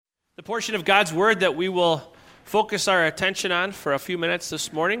The portion of God's Word that we will focus our attention on for a few minutes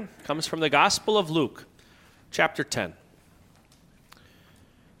this morning comes from the Gospel of Luke, chapter 10.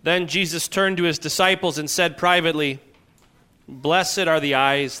 Then Jesus turned to his disciples and said privately, "Blessed are the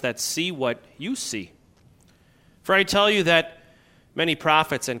eyes that see what you see. For I tell you that many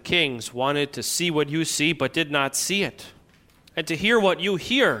prophets and kings wanted to see what you see, but did not see it, and to hear what you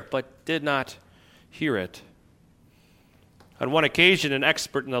hear, but did not hear it." On one occasion, an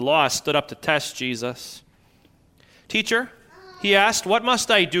expert in the law stood up to test Jesus. "Teacher," he asked, "what must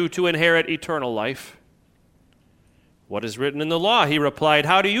I do to inherit eternal life?" "What is written in the law?" he replied.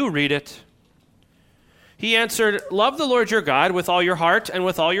 "How do you read it?" He answered, "Love the Lord your God with all your heart and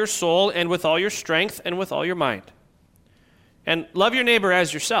with all your soul and with all your strength and with all your mind. And love your neighbor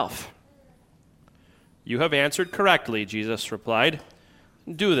as yourself." "You have answered correctly," Jesus replied.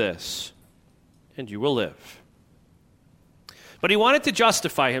 "Do this, and you will live." But he wanted to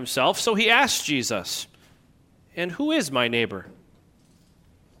justify himself, so he asked Jesus, "And who is my neighbor?"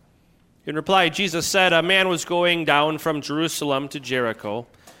 In reply, Jesus said, "A man was going down from Jerusalem to Jericho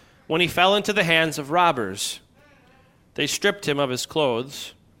when he fell into the hands of robbers. They stripped him of his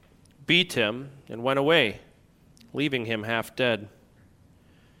clothes, beat him, and went away, leaving him half dead.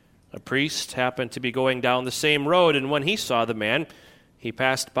 A priest happened to be going down the same road, and when he saw the man, he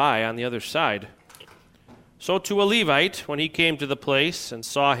passed by on the other side. So too a Levite, when he came to the place and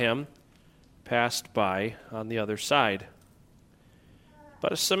saw him, passed by on the other side.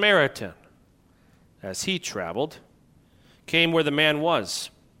 But a Samaritan, as he traveled, came where the man was.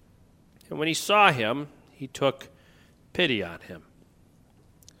 And when he saw him, he took pity on him.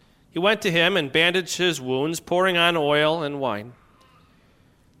 He went to him and bandaged his wounds, pouring on oil and wine.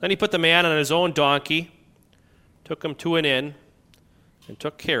 Then he put the man on his own donkey, took him to an inn, and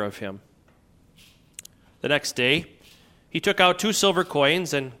took care of him. The next day, he took out 2 silver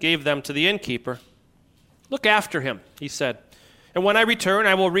coins and gave them to the innkeeper. "Look after him," he said, "and when I return,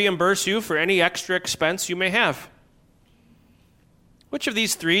 I will reimburse you for any extra expense you may have." Which of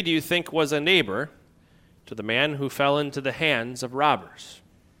these 3 do you think was a neighbor to the man who fell into the hands of robbers?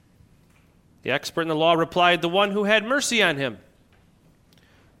 The expert in the law replied, "The one who had mercy on him."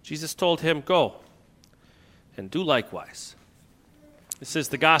 Jesus told him, "Go and do likewise." This is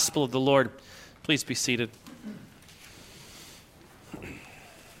the gospel of the Lord. Please be seated.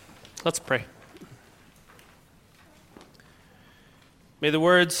 Let's pray. May the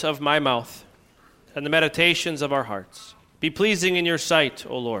words of my mouth and the meditations of our hearts be pleasing in your sight,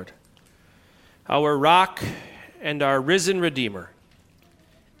 O Lord, our rock and our risen Redeemer.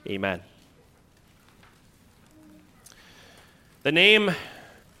 Amen. The name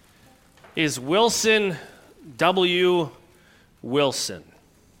is Wilson W. Wilson.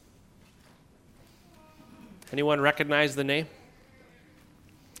 Anyone recognize the name?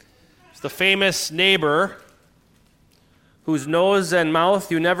 It's the famous neighbor whose nose and mouth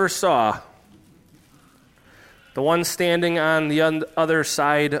you never saw. The one standing on the other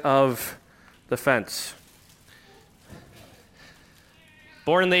side of the fence.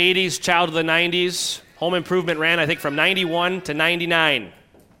 Born in the 80s, child of the 90s. Home Improvement ran, I think, from 91 to 99.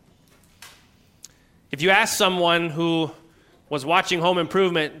 If you ask someone who was watching Home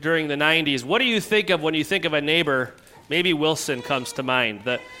Improvement during the 90s, what do you think of when you think of a neighbor? Maybe Wilson comes to mind.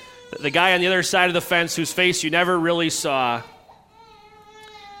 The guy on the other side of the fence whose face you never really saw.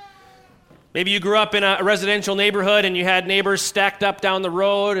 Maybe you grew up in a residential neighborhood and you had neighbors stacked up down the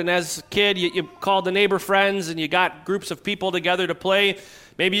road, and as a kid you called the neighbor friends and you got groups of people together to play.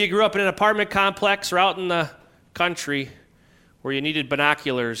 Maybe you grew up in an apartment complex or out in the country where you needed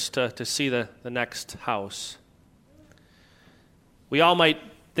binoculars to see the next house. We all might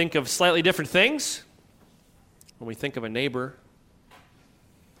think of slightly different things when we think of a neighbor.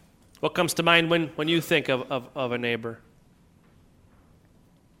 What comes to mind when you think of a neighbor?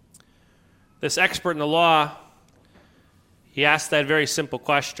 This expert in the law, he asked that very simple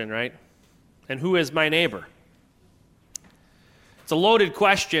question, right? And who is my neighbor? It's a loaded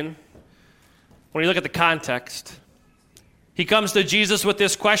question when you look at the context. He comes to Jesus with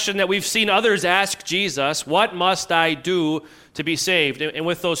this question that we've seen others ask Jesus: what must I do to be saved? And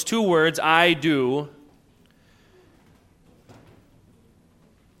with those 2 words, I do,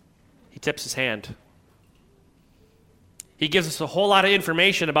 he tips his hand. He gives us a whole lot of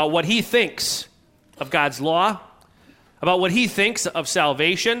information about what he thinks of God's law, about what he thinks of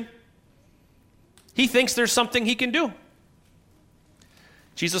salvation. He thinks there's something he can do.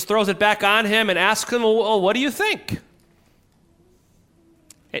 Jesus throws it back on him and asks him, well, what do you think?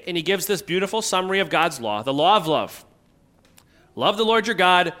 And he gives this beautiful summary of God's law, the law of love. Love the Lord your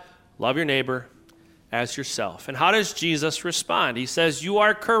God, love your neighbor, as yourself. And how does Jesus respond? He says, you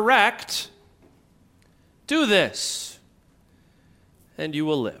are correct. Do this, and you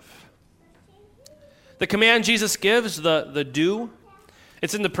will live. The command Jesus gives, the do,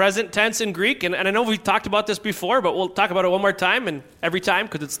 it's in the present tense in Greek, and I know we've talked about this before, but we'll talk about it one more time and every time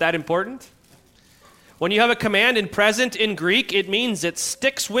because it's that important. When you have a command in present in Greek, it means it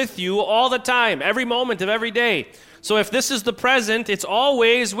sticks with you all the time, every moment of every day. So if this is the present, it's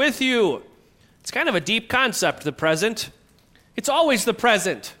always with you. It's kind of a deep concept, the present. It's always the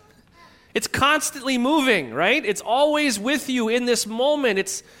present. It's constantly moving, right? It's always with you in this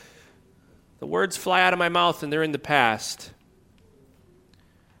moment. The words fly out of my mouth and they're in the past.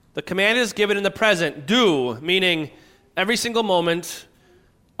 The command is given in the present, do, meaning every single moment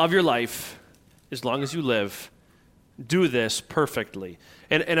of your life, as long as you live, do this perfectly.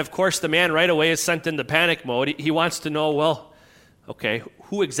 And of course, the man right away is sent into panic mode. He wants to know, well, okay,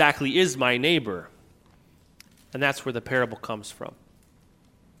 who exactly is my neighbor? And that's where the parable comes from.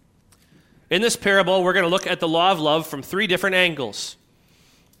 In this parable, we're going to look at the law of love from 3 different angles.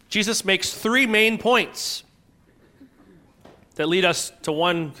 Jesus makes 3 main points that lead us to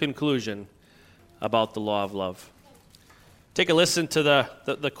one conclusion about the law of love. Take a listen to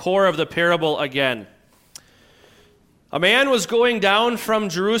the core of the parable again. A man was going down from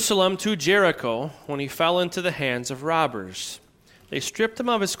Jerusalem to Jericho when he fell into the hands of robbers. They stripped him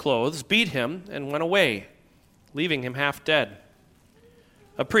of his clothes, beat him, and went away, leaving him half dead.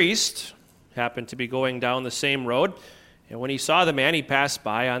 A priest happened to be going down the same road, and when he saw the man, he passed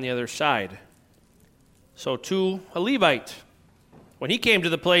by on the other side. So too, a Levite, when he came to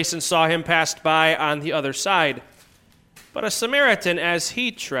the place and saw him, passed by on the other side. But a Samaritan, as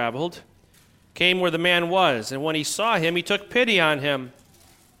he traveled, came where the man was, and when he saw him, he took pity on him.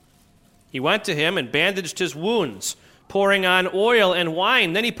 He went to him and bandaged his wounds, pouring on oil and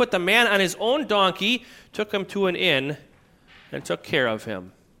wine. Then he put the man on his own donkey, took him to an inn, and took care of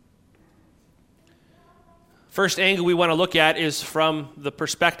him. First angle we want to look at is from the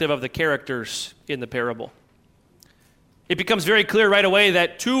perspective of the characters in the parable. It becomes very clear right away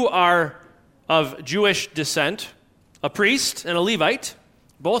that 2 are of Jewish descent, a priest and a Levite.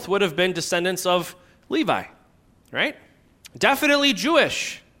 Both would have been descendants of Levi, right? Definitely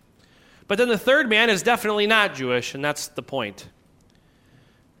Jewish. But then the third man is definitely not Jewish, and that's the point.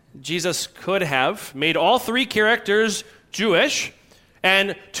 Jesus could have made all 3 characters Jewish,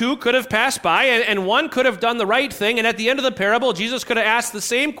 and 2 could have passed by, and 1 could have done the right thing, and at the end of the parable, Jesus could have asked the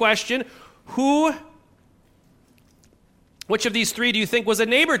same question, which of these 3 do you think was a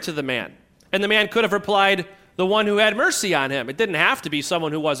neighbor to the man? And the man could have replied, the one who had mercy on him. It didn't have to be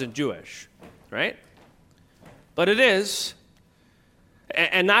someone who wasn't Jewish, right? But it is.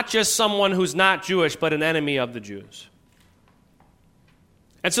 And not just someone who's not Jewish, but an enemy of the Jews.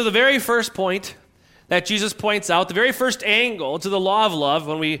 And so the very first point that Jesus points out, the very first angle to the law of love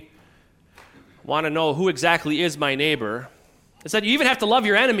when we want to know who exactly is my neighbor, is that you even have to love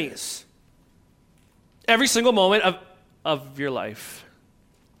your enemies every single moment of your life.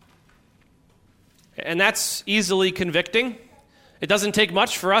 And that's easily convicting. It doesn't take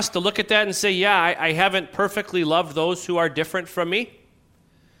much for us to look at that and say, yeah, I haven't perfectly loved those who are different from me.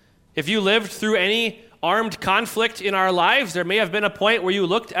 If you lived through any armed conflict in our lives, there may have been a point where you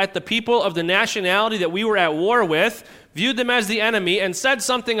looked at the people of the nationality that we were at war with, viewed them as the enemy, and said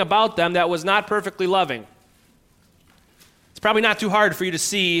something about them that was not perfectly loving. It's probably not too hard for you to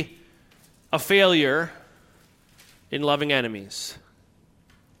see a failure in loving enemies.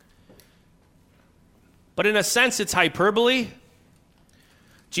 But in a sense, it's hyperbole.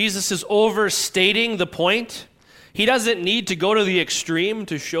 Jesus is overstating the point. He doesn't need to go to the extreme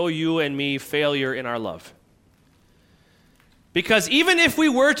to show you and me failure in our love. Because even if we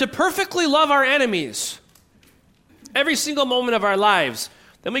were to perfectly love our enemies every single moment of our lives,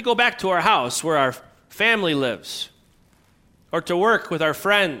 then we go back to our house where our family lives, or to work with our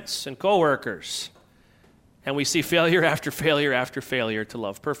friends and coworkers, and we see failure after failure after failure to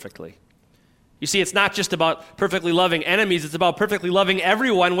love perfectly. You see, it's not just about perfectly loving enemies, it's about perfectly loving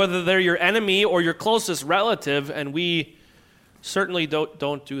everyone, whether they're your enemy or your closest relative, and we certainly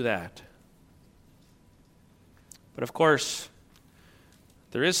don't do that. But of course,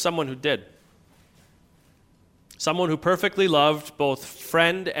 there is someone who did. Someone who perfectly loved both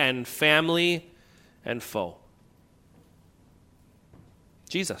friend and family and foe.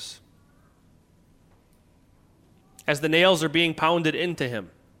 Jesus. As the nails are being pounded into him,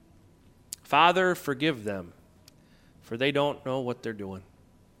 Father, forgive them, for they don't know what they're doing.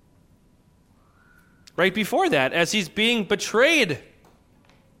 Right before that, as he's being betrayed,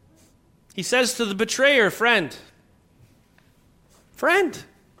 he says to the betrayer, friend,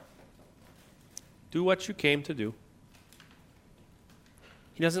 Do what you came to do.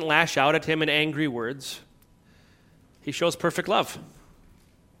 He doesn't lash out at him in angry words. He shows perfect love,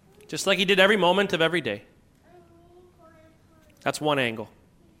 just like he did every moment of every day. That's one angle.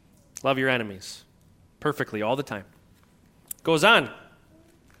 Love your enemies perfectly all the time. Goes on.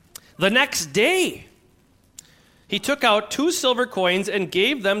 The next day, he took out 2 silver coins and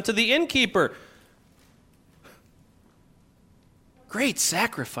gave them to the innkeeper. Great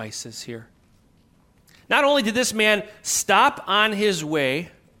sacrifices here. Not only did this man stop on his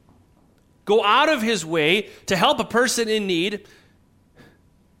way, go out of his way to help a person in need,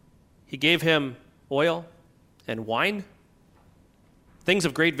 he gave him oil and wine, things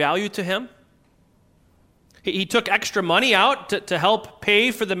of great value to him. He took extra money out to help pay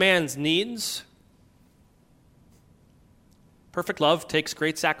for the man's needs. Perfect love takes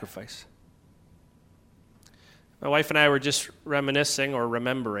great sacrifice. My wife and I were just reminiscing or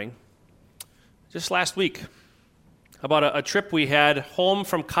remembering just last week about a trip we had home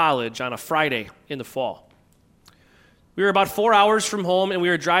from college on a Friday in the fall. We were about 4 hours from home, and we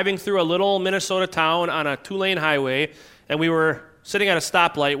were driving through a little Minnesota town on a 2-lane highway, and we were sitting at a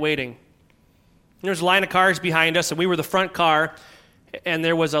stoplight waiting. There was a line of cars behind us, and we were the front car, and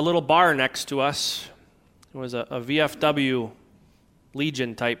there was a little bar next to us. It was a VFW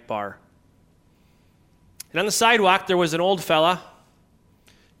Legion-type bar. And on the sidewalk, there was an old fella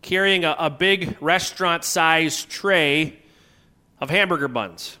carrying a big restaurant-sized tray of hamburger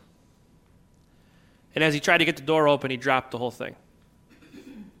buns. And as he tried to get the door open, he dropped the whole thing.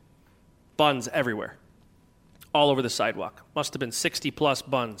 Buns everywhere, all over the sidewalk. Must have been 60-plus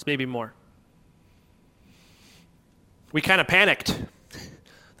buns, maybe more. We kind of panicked.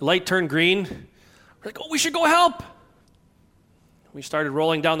 The light turned green. We're like, oh, we should go help. We started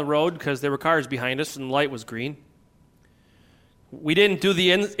rolling down the road because there were cars behind us and the light was green. We didn't do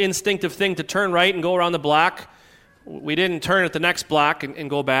the instinctive thing to turn right and go around the block. We didn't turn at the next block and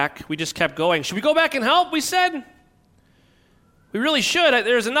go back. We just kept going. Should we go back and help? We said. We really should.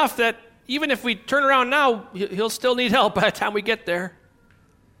 There's enough that even if we turn around now, he'll still need help by the time we get there.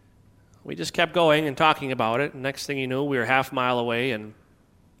 We just kept going and talking about it. Next thing you knew, we were half a mile away, and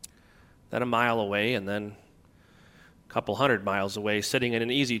then a mile away, and then a couple 100 miles away, sitting in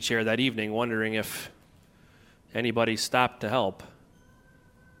an easy chair that evening, wondering if anybody stopped to help.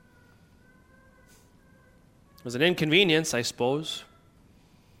 It was an inconvenience, I suppose.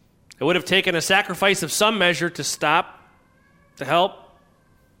 It would have taken a sacrifice of some measure to stop, to help.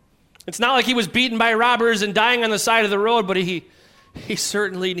 It's not like he was beaten by robbers and dying on the side of the road, but he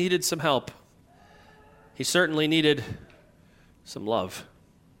certainly needed some help. He certainly needed some love.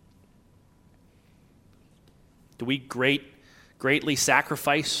 Do we greatly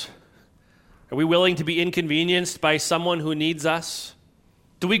sacrifice? Are we willing to be inconvenienced by someone who needs us?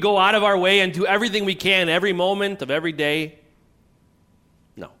 Do we go out of our way and do everything we can every moment of every day?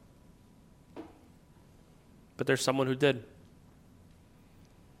 No. But there's someone who did.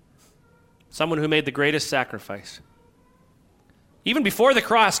 Someone who made the greatest sacrifice. Even before the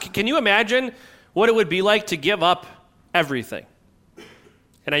cross, can you imagine what it would be like to give up everything?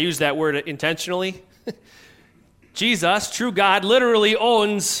 And I use that word intentionally. Jesus, true God, literally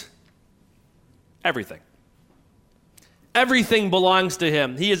owns everything. Everything belongs to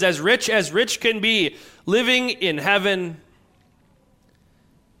him. He is as rich can be, living in heaven.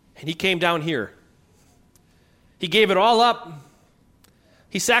 And he came down here. He gave it all up.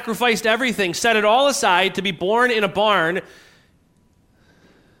 He sacrificed everything, set it all aside to be born in a barn in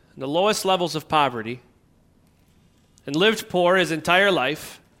the lowest levels of poverty, and lived poor his entire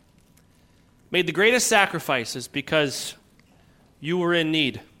life, made the greatest sacrifices because you were in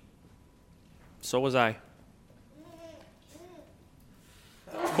need. So was I.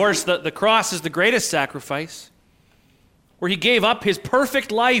 Of course, the cross is the greatest sacrifice, where he gave up his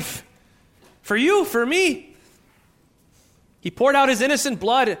perfect life for you, for me. He poured out his innocent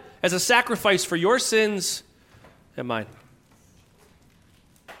blood as a sacrifice for your sins and mine.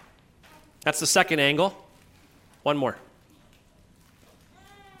 That's the second angle. One more.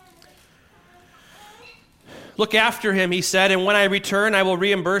 Look after him, he said, and when I return, I will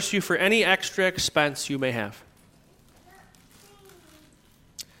reimburse you for any extra expense you may have.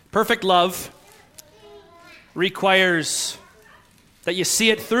 Perfect love requires that you see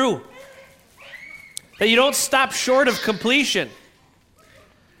it through, that you don't stop short of completion,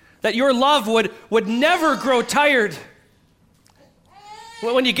 that your love would never grow tired.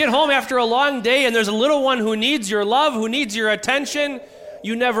 When you get home after a long day and there's a little one who needs your love, who needs your attention,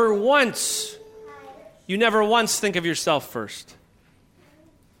 you never once think of yourself first.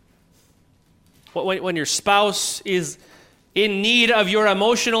 When your spouse is in need of your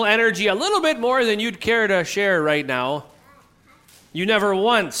emotional energy a little bit more than you'd care to share right now, you never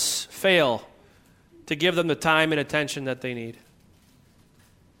once fail to give them the time and attention that they need.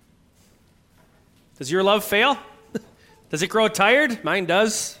 Does your love fail? Does it grow tired? Mine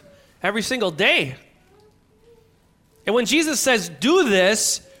does. Every single day. And when Jesus says, do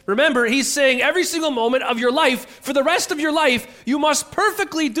this, remember, he's saying every single moment of your life, for the rest of your life, you must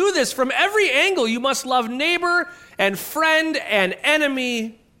perfectly do this from every angle. You must love neighbor and friend and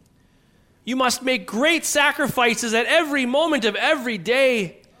enemy. You must make great sacrifices at every moment of every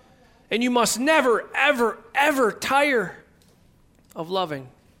day. And you must never, ever, ever tire of loving.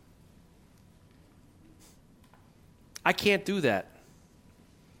 I can't do that.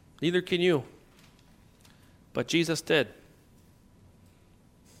 Neither can you. But Jesus did.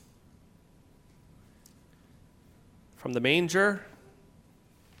 From the manger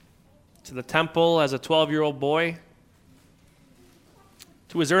to the temple as a 12-year-old boy,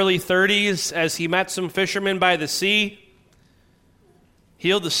 to his early 30s as he met some fishermen by the sea,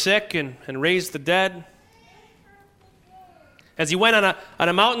 healed the sick and raised the dead. As he went on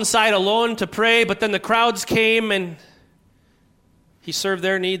a mountainside alone to pray, but then the crowds came and he served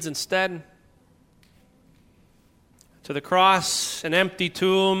their needs instead. To the cross, an empty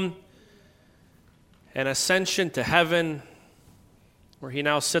tomb, an ascension to heaven, where he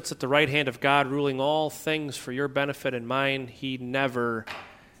now sits at the right hand of God, ruling all things for your benefit and mine. He never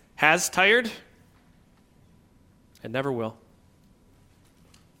has tired and never will.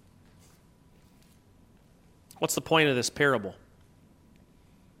 What's the point of this parable?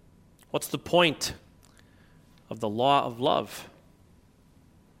 What's the point of the law of love?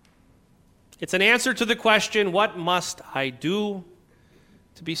 It's an answer to the question, what must I do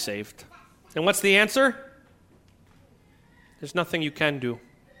to be saved? And what's the answer? There's nothing you can do.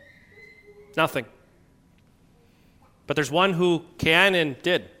 Nothing. But there's one who can and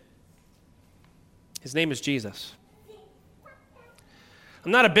did. His name is Jesus.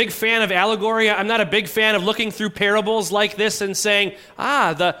 I'm not a big fan of allegory. I'm not a big fan of looking through parables like this and saying,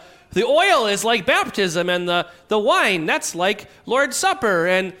 the oil is like baptism and the wine, that's like Lord's Supper.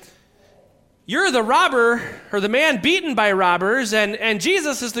 And you're the robber or the man beaten by robbers and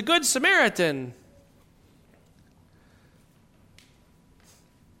Jesus is the Good Samaritan.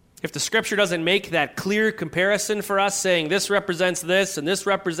 If the Scripture doesn't make that clear comparison for us, saying this represents this and this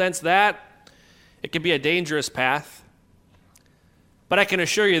represents that, it can be a dangerous path. But I can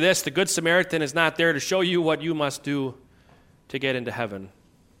assure you this, the Good Samaritan is not there to show you what you must do to get into heaven.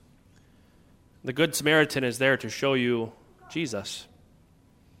 The Good Samaritan is there to show you Jesus.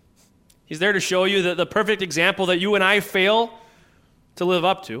 He's there to show you the perfect example that you and I fail to live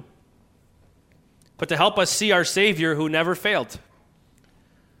up to, but to help us see our Savior who never failed,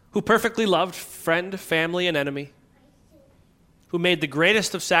 who perfectly loved friend, family, and enemy, who made the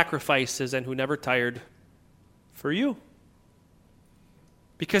greatest of sacrifices and who never tired for you.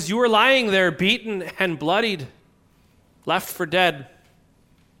 Because you were lying there beaten and bloodied, left for dead.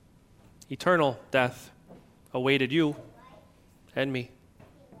 Eternal death awaited you and me.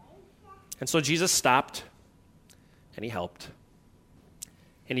 And so Jesus stopped and he helped.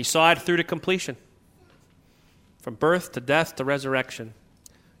 And he saw it through to completion. From birth to death to resurrection.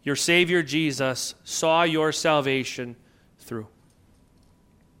 Your Savior Jesus saw your salvation through.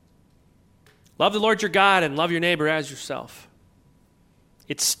 Love the Lord your God and love your neighbor as yourself.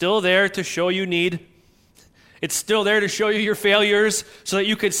 It's still there to show you need. It's still there to show you your failures so that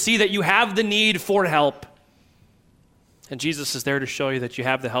you could see that you have the need for help. And Jesus is there to show you that you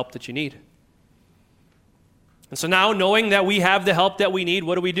have the help that you need. And so now, knowing that we have the help that we need,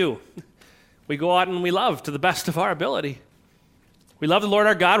 what do? We go out and we love to the best of our ability. We love the Lord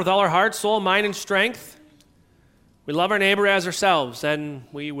our God with all our heart, soul, mind, and strength. We love our neighbor as ourselves, and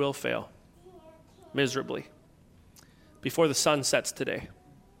we will fail miserably before the sun sets today.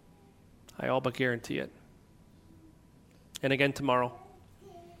 I all but guarantee it. And again tomorrow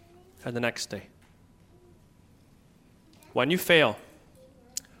and the next day. When you fail,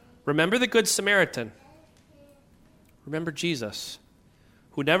 remember the Good Samaritan. Remember Jesus,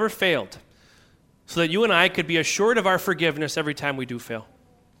 who never failed, so that you and I could be assured of our forgiveness every time we do fail.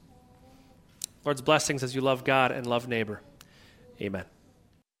 Lord's blessings as you love God and love neighbor. Amen.